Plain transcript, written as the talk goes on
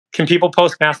Can people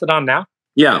post Mastodon now?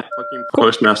 Yeah, fucking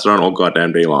post Mastodon all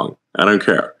goddamn day long. I don't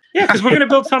care. Yeah, because we're going to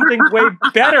build something way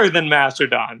better than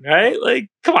Mastodon, right? Like,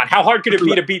 come on, how hard could it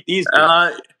be to beat these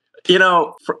people? You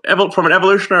know, from an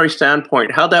evolutionary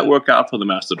standpoint, how'd that work out for the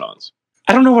Mastodons?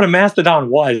 I don't know what a Mastodon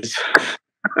was.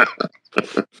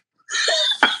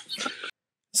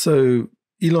 So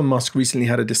Elon Musk recently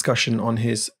had a discussion on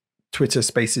his Twitter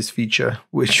Spaces feature,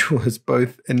 which was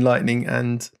both enlightening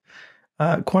and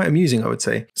quite amusing, I would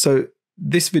say. So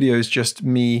this video is just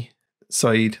me,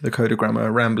 Saeed, the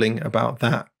codogrammer, rambling about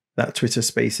that Twitter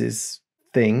Spaces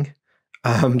thing.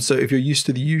 So if you're used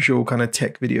to the usual kind of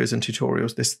tech videos and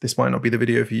tutorials, this might not be the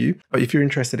video for you. But if you're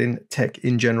interested in tech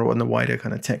in general and the wider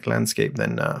kind of tech landscape,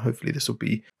 then hopefully this will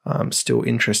be still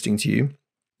interesting to you.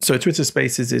 So Twitter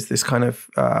Spaces is this kind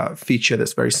of feature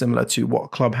that's very similar to what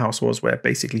Clubhouse was, where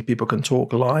basically people can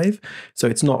talk live. So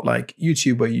it's not like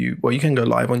YouTube where you can go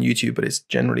live on YouTube, but it's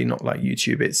generally not like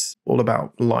YouTube. It's all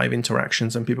about live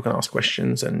interactions and people can ask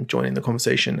questions and join in the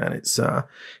conversation, and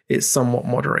it's somewhat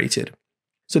moderated.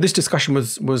 So this discussion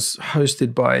was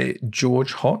hosted by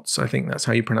George Hotz. I think that's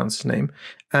how you pronounce his name.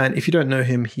 And if you don't know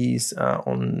him, he's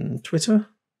on Twitter.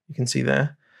 You can see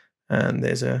there. And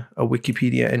there's a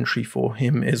Wikipedia entry for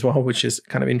him as well, which is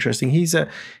kind of interesting. He's a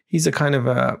kind of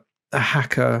a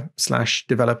hacker /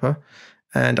 developer.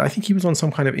 And I think he was on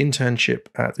some kind of internship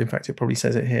at, in fact, it probably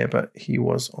says it here, but he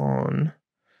was on,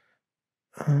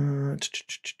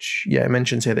 yeah, it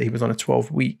mentions here that he was on a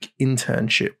 12-week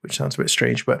internship, which sounds a bit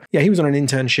strange. But yeah, he was on an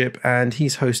internship and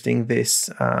he's hosting this,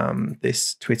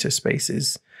 this Twitter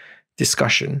Spaces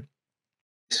discussion.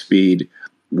 Speed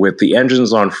with the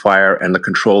engines on fire and the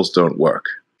controls don't work.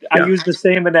 I use the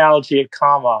same analogy at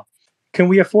comma. Can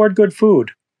we afford good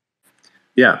food?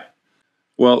 Yeah.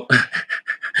 Well,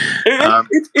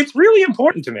 it's really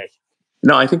important to me.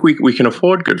 No, I think we can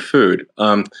afford good food.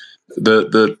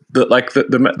 The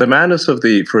madness of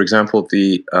for example,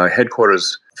 the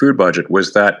headquarters food budget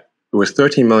was that it was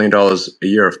 $13 million a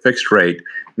year of fixed rate,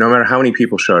 no matter how many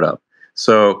people showed up.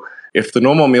 So if the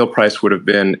normal meal price would have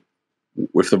been,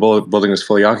 if the building was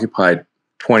fully occupied,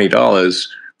 $20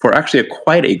 for actually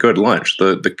quite a good lunch.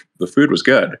 The food was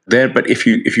good. But if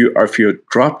you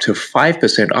drop to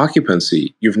 5%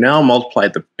 occupancy, you've now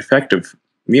multiplied the effective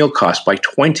meal cost by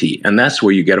 20, and that's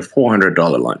where you get a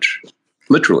 $400 lunch,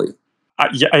 literally.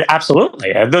 Yeah,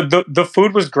 absolutely. The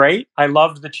food was great. I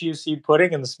loved the chia seed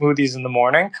pudding and the smoothies in the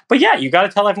morning. But yeah, you got to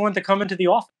tell everyone to come into the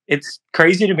office. It's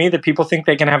crazy to me that people think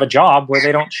they can have a job where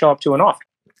they don't show up to an office.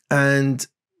 And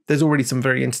there's already some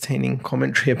very entertaining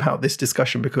commentary about this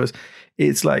discussion because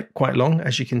it's like quite long,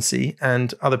 as you can see,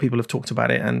 and other people have talked about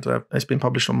it, and it's been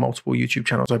published on multiple YouTube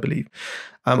channels, I believe.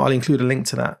 I'll include a link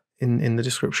to that in the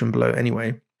description below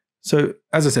anyway. So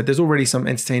as I said, there's already some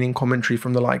entertaining commentary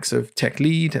from the likes of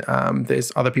TechLead.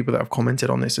 There's other people that have commented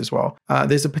on this as well.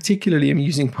 There's a particularly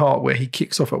amusing part where he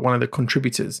kicks off at one of the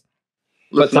contributors.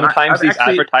 But sometimes these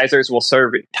advertisers will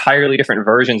serve entirely different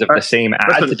versions of the same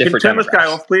ad to different demographics. Turn this guy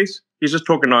off, please. He's just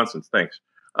talking nonsense. Thanks.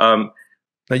 Now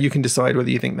you can decide whether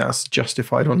you think that's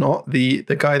justified or not. The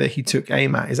guy that he took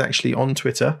aim at is actually on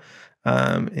Twitter.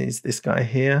 Is this guy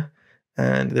here?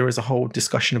 And there is a whole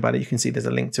discussion about it. You can see there's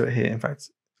a link to it here. In fact,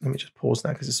 let me just pause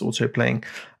that because it's auto playing.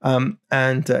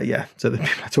 Yeah, so the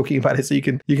people are talking about it. So you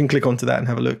can click onto that and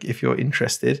have a look if you're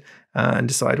interested and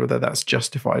decide whether that's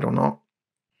justified or not.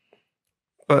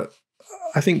 But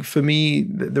I think for me,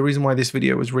 the reason why this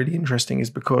video was really interesting is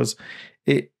because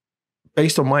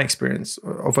based on my experience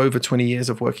of over 20 years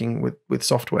of working with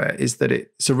software, is that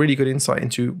it's a really good insight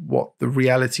into what the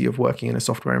reality of working in a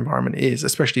software environment is,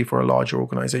 especially for a larger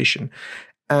organization.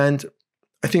 And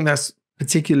I think that's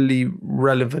particularly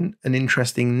relevant and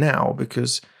interesting now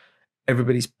because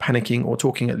everybody's panicking or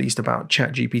talking at least about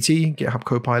ChatGPT, GitHub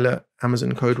Copilot,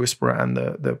 Amazon Code Whisperer, and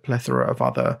the plethora of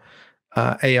other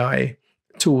AI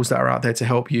tools that are out there to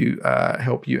help you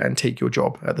and take your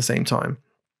job at the same time.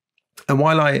 And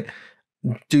while I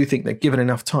do think that given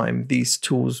enough time, these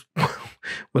tools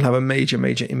will have a major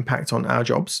impact on our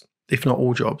jobs, if not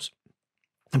all jobs.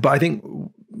 But I think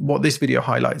what this video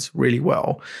highlights really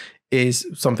well is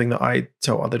something that I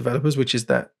tell other developers, which is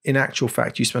that in actual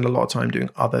fact, you spend a lot of time doing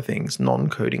other things,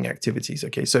 non-coding activities.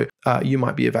 Okay, so you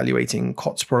might be evaluating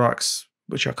COTS products,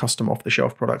 which are custom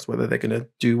off-the-shelf products, whether they're going to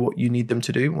do what you need them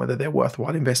to do, whether they're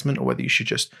worthwhile investment, or whether you should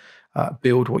just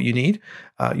build what you need.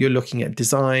 You're looking at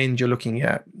design, you're looking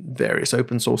at various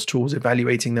open source tools,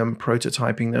 evaluating them,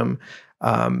 prototyping them.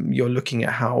 You're looking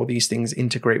at how these things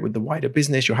integrate with the wider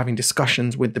business. You're having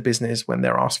discussions with the business when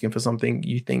they're asking for something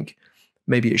you think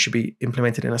maybe it should be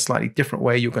implemented in a slightly different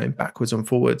way. You're going backwards and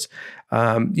forwards.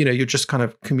 You're just kind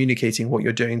of communicating what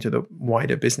you're doing to the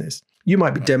wider business. You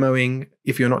might be demoing.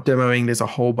 If you're not demoing, there's a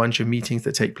whole bunch of meetings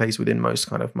that take place within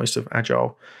most of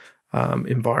agile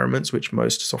environments, which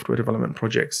most software development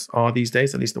projects are these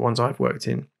days, at least the ones I've worked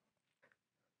in.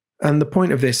 And the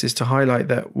point of this is to highlight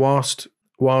that whilst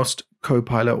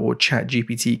Copilot or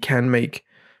ChatGPT can make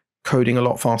coding a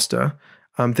lot faster,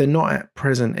 they're not at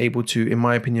present able to, in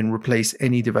my opinion, replace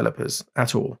any developers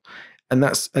at all. And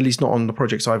that's at least not on the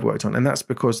projects I've worked on. And that's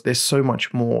because there's so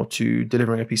much more to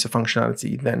delivering a piece of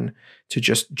functionality than to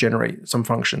just generate some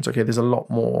functions. Okay, there's a lot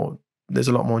more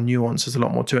nuance, there's a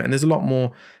lot more to it, and there's a lot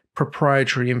more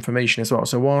proprietary information as well.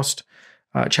 So whilst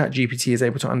ChatGPT is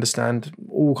able to understand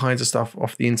all kinds of stuff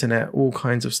off the internet, all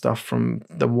kinds of stuff from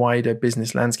the wider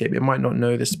business landscape, it might not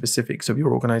know the specifics of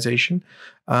your organization.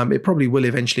 It probably will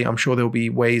eventually. I'm sure there'll be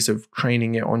ways of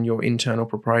training it on your internal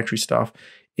proprietary stuff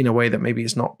in a way that maybe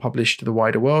is not published to the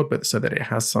wider world, but so that it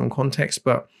has some context.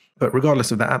 But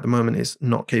regardless of that, at the moment, it's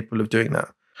not capable of doing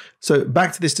that. So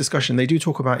back to this discussion, they do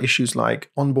talk about issues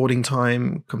like onboarding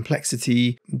time,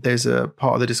 complexity. There's a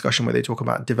part of the discussion where they talk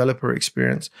about developer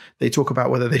experience. They talk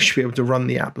about whether they should be able to run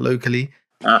the app locally.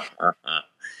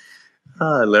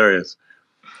 Hilarious.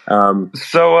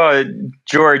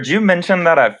 George, you mentioned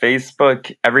that at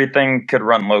Facebook, everything could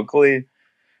run locally.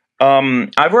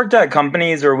 I've worked at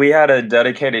companies where we had a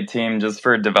dedicated team just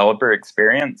for developer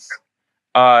experience.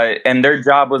 And their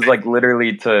job was like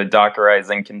literally to Dockerize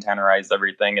and containerize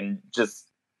everything and just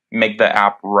make the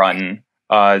app run.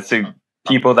 So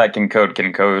people that can code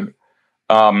can code.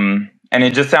 And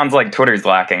it just sounds like Twitter's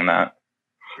lacking that.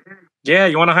 Yeah,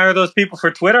 you want to hire those people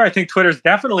for Twitter? I think Twitter's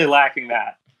definitely lacking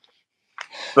that.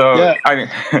 So yeah. I mean,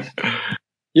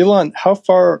 Elon, how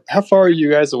far are you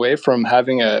guys away from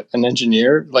having an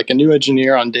engineer, like a new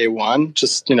engineer on day one,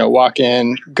 just walk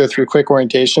in, go through a quick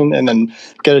orientation, and then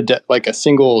get a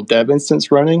single dev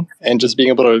instance running, and just being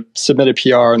able to submit a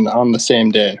PR on the same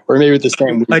day, or maybe the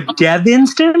same week? A dev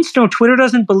instance? No, Twitter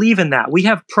doesn't believe in that. We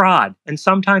have prod and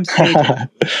sometimes staging.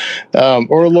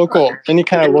 Or local, any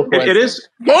kind of local. It is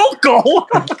local.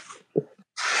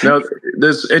 No,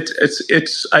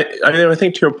 I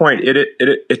think to your point,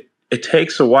 it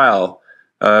takes a while.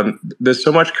 There's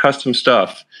so much custom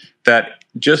stuff that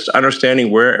just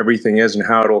understanding where everything is and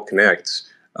how it all connects,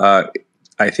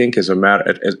 I think is a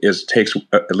matter. It takes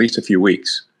at least a few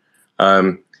weeks.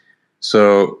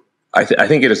 So I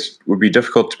think would be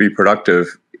difficult to be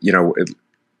productive,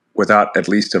 without at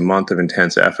least a month of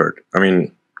intense effort. I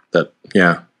mean,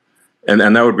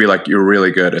 and that would be like you're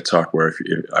really good at software.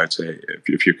 I'd say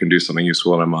if you can do something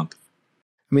useful in a month.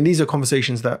 I mean, these are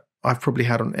conversations that I've probably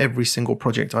had on every single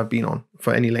project I've been on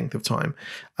for any length of time.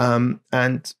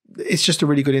 And it's just a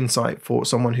really good insight for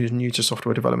someone who's new to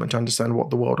software development to understand what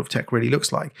the world of tech really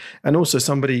looks like. And also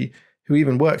somebody who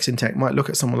even works in tech might look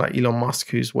at someone like Elon Musk,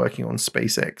 who's working on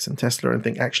SpaceX and Tesla, and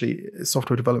think actually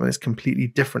software development is completely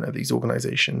different at these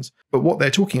organizations. But what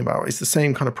they're talking about is the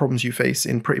same kind of problems you face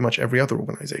in pretty much every other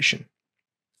organization.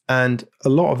 And a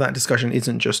lot of that discussion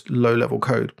isn't just low-level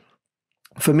code.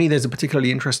 For me, there's a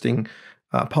particularly interesting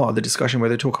part of the discussion where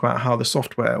they talk about how the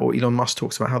software, or Elon Musk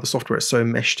talks about how the software is so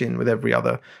meshed in with every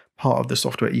other part of the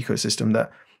software ecosystem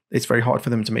that it's very hard for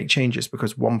them to make changes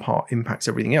because one part impacts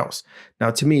everything else.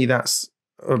 Now, to me, that's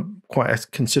quite a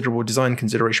considerable design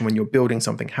consideration when you're building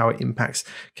something, how it impacts.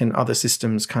 Can other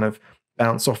systems kind of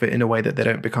bounce off it in a way that they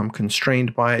don't become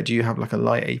constrained by it? Do you have like a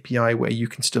light API where you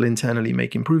can still internally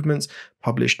make improvements,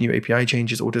 publish new API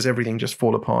changes, or does everything just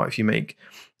fall apart if you make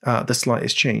the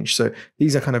slightest change? So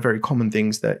these are kind of very common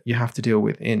things that you have to deal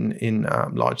with in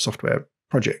large software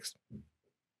projects.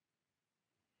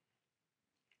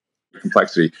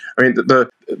 Complexity. I mean,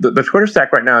 the Twitter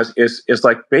stack right now is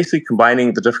like basically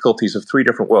combining the difficulties of three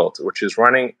different worlds, which is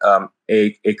running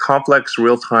a complex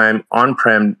real-time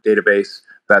on-prem database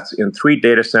that's in 3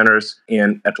 data centers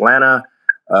in Atlanta,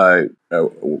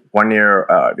 one near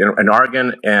in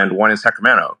Oregon, and one in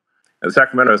Sacramento. And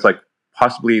Sacramento is like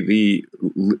possibly the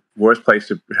worst place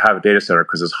to have a data center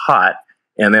because it's hot.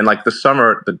 And then like the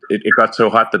summer, it got so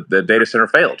hot that the data center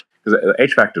failed because the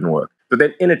HVAC didn't work. But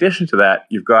then in addition to that,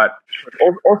 you've got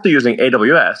also using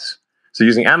AWS, so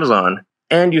using Amazon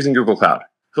and using Google Cloud.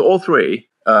 So all 3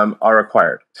 are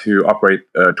required to operate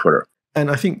Twitter. And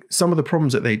I think some of the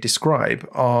problems that they describe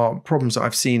are problems that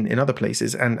I've seen in other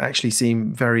places and actually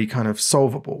seem very kind of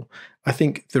solvable. I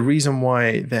think the reason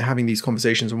why they're having these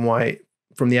conversations and why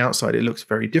from the outside it looks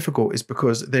very difficult is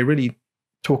because they really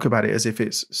talk about it as if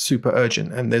it's super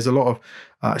urgent. And there's a lot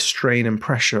of strain and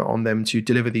pressure on them to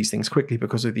deliver these things quickly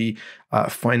because of the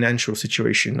financial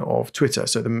situation of Twitter.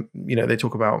 So, they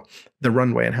talk about the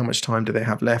runway and how much time do they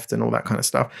have left and all that kind of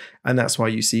stuff. And that's why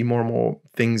you see more and more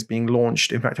things being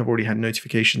launched. In fact, I've already had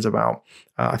notifications about,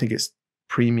 I think it's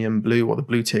Premium Blue or the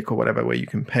blue tick or whatever, where you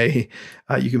can pay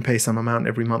some amount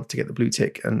every month to get the blue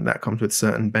tick, and that comes with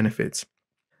certain benefits.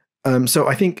 So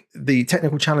I think the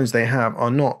technical challenge they have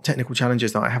are not technical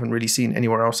challenges that I haven't really seen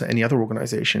anywhere else at any other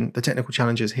organization. The technical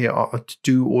challenges here are to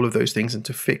do all of those things and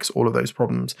to fix all of those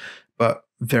problems, but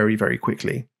very, very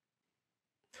quickly.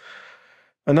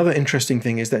 Another interesting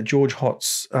thing is that George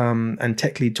Hotz, and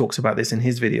TechLead talks about this in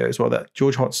his video as well, that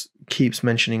George Hotz keeps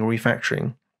mentioning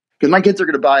refactoring. Because my kids are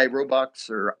going to buy Robux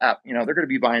or app, they're going to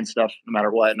be buying stuff no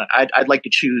matter what. And I'd like to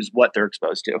choose what they're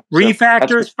exposed to.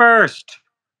 Refactors first.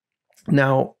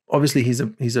 Now, obviously, he's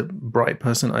a bright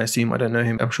person. I assume. I don't know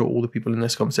him. I'm sure all the people in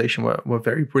this conversation were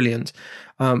very brilliant.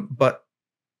 But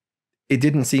it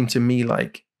didn't seem to me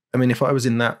like, if I was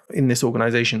in this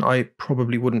organization, I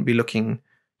probably wouldn't be looking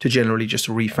to generally just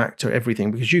refactor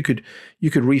everything, because you could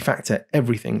refactor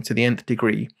everything to the nth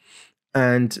degree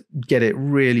and get it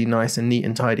really nice and neat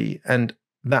and tidy. And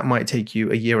that might take you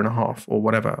a year and a half or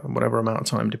whatever amount of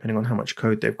time, depending on how much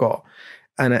code they've got.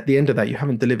 And at the end of that, you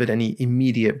haven't delivered any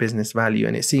immediate business value.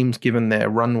 And it seems, given their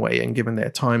runway and given their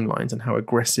timelines and how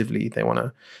aggressively they want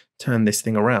to turn this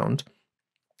thing around,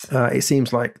 it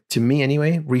seems like, to me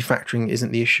anyway, refactoring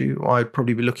isn't the issue. I'd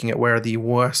probably be looking at where are the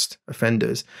worst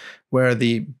offenders, where are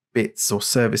the bits or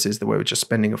services that we're just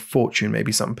spending a fortune,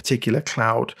 maybe some particular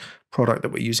cloud product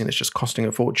that we're using that's just costing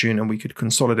a fortune, and we could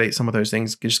consolidate some of those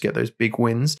things, just get those big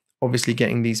wins. Obviously,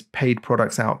 getting these paid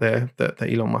products out there that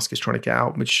Elon Musk is trying to get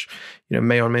out, which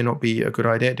may or may not be a good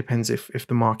idea. It depends if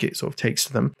the market sort of takes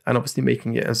to them, and obviously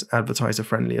making it as advertiser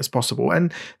friendly as possible.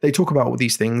 And they talk about all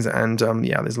these things, and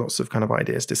there's lots of kind of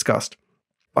ideas discussed.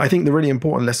 But I think the really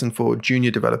important lesson for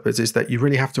junior developers is that you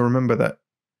really have to remember that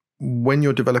when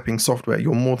you're developing software,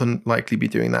 you'll more than likely be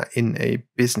doing that in a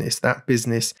business. That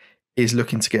business is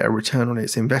looking to get a return on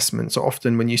its investment. So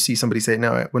often when you see somebody say,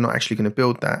 no, we're not actually going to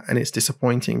build that, and it's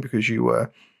disappointing because you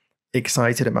were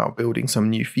excited about building some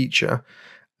new feature,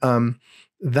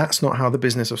 that's not how the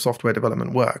business of software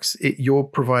development works. You're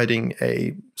providing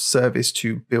a service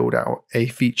to build out a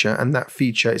feature, and that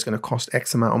feature is going to cost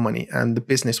X amount of money, and the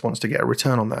business wants to get a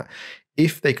return on that.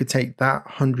 If they could take that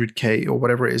 100K or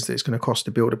whatever it is that it's going to cost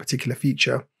to build a particular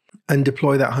feature and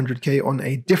deploy that 100K on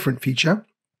a different feature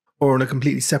or on a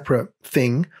completely separate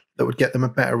thing that would get them a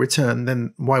better return,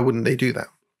 then why wouldn't they do that?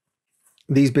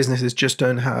 These businesses just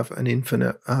don't have an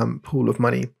infinite pool of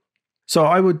money. So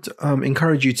I would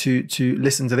encourage you to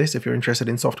listen to this if you're interested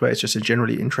in software. It's just a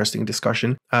generally interesting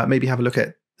discussion. Maybe have a look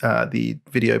at the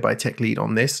video by TechLead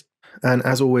on this. And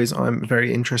as always, I'm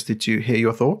very interested to hear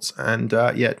your thoughts. And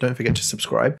don't forget to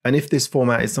subscribe. And if this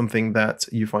format is something that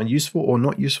you find useful or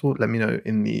not useful, let me know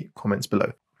in the comments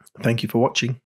below. Thank you for watching.